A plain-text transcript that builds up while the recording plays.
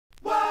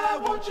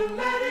won't you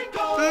let it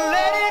go?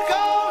 Let it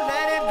go,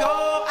 let it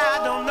go.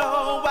 I don't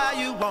know why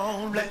you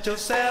won't let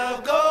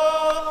yourself go.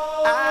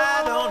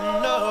 I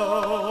don't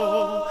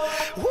know.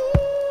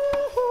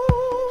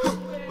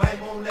 Why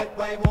won't let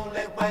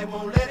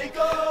it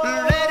go?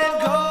 Let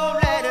it go,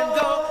 let it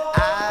go.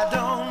 I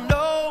don't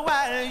know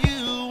why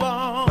you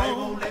won't. Why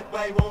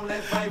won't let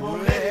it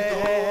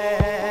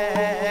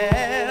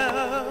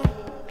Well,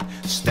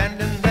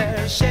 standing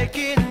there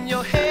shaking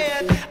your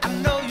head, I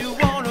know you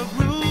wanna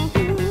groove,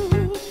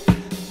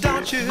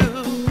 don't you?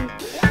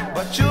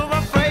 But you're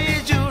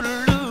afraid you'll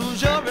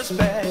lose your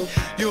respect.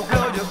 You'll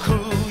blow your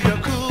cool, your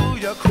cool,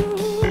 your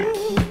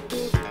cool.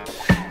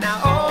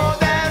 Now all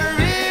that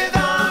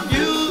rhythm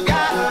you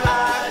got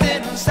locked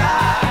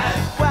inside,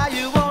 why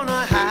you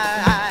wanna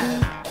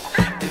hide?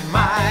 It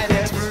might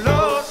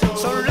explode,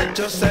 so let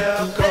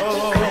yourself go.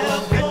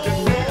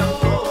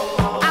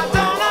 I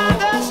don't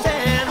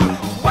understand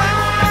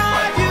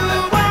why you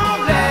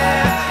won't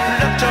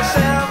let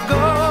yourself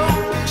go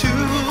to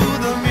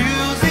the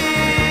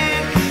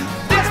music.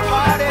 This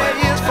party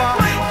is for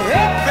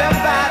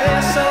everybody,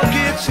 so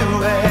get to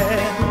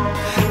it.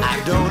 I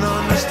don't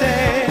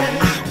understand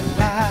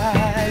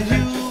why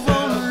you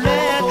won't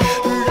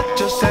let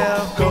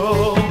yourself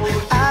go.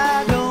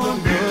 I don't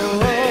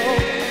know.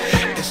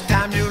 It's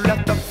time you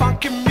let the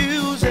funky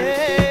music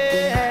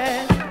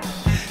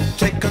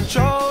take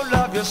control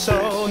of your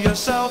soul, your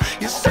soul,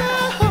 your soul.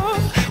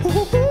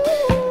 Ooh,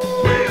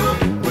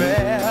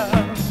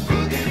 well,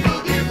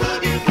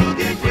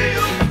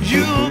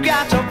 you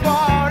got to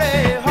party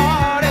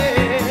hardy.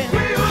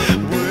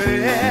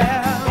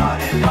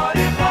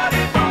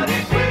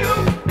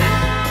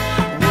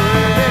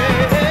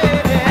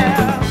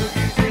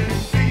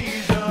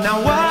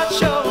 Now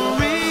what's your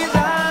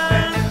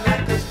reason?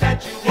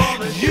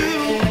 You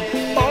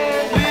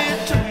owe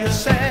it to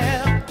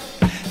yourself.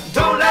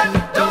 Don't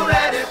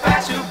let it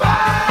pass you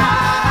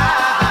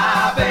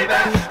by,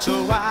 baby.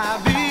 So why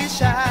be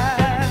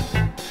shy?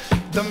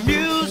 The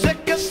music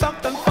is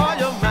something for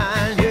your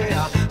mind,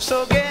 yeah.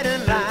 So get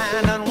in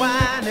line,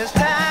 unwind, it's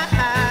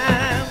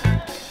time.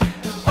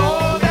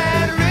 Oh,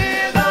 that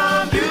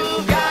rhythm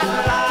you got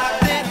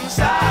locked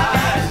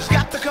inside, it's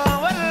got to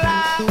come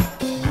alive.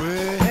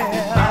 Well,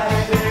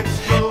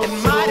 it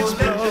might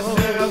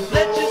explode.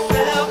 Let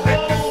yourself go.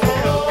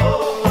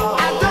 I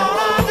don't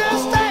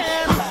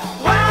understand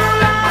why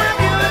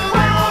you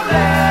won't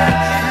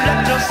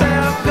let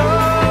yourself go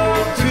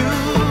to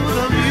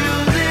the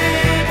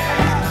music.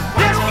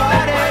 This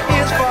party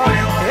is for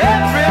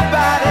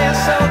everybody,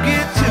 so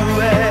get to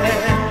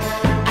it.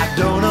 I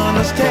don't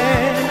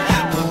understand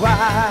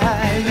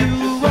why you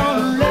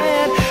won't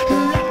let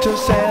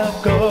yourself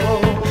go.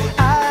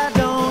 I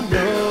don't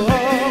know.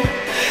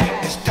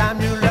 It's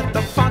time you let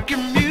the funky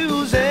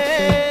music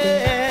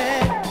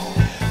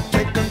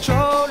take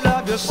control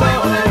of your soul.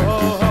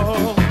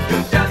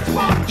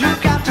 You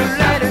got to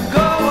let it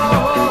go.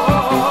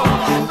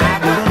 I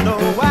don't know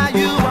why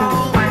you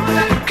won't.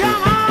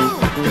 Come on.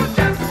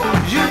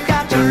 You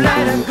got to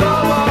let it go.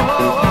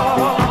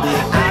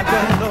 I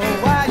don't know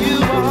why you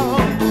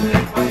won't.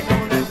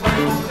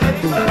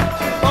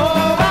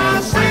 Oh,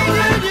 I see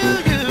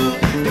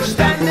you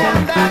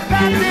standing there,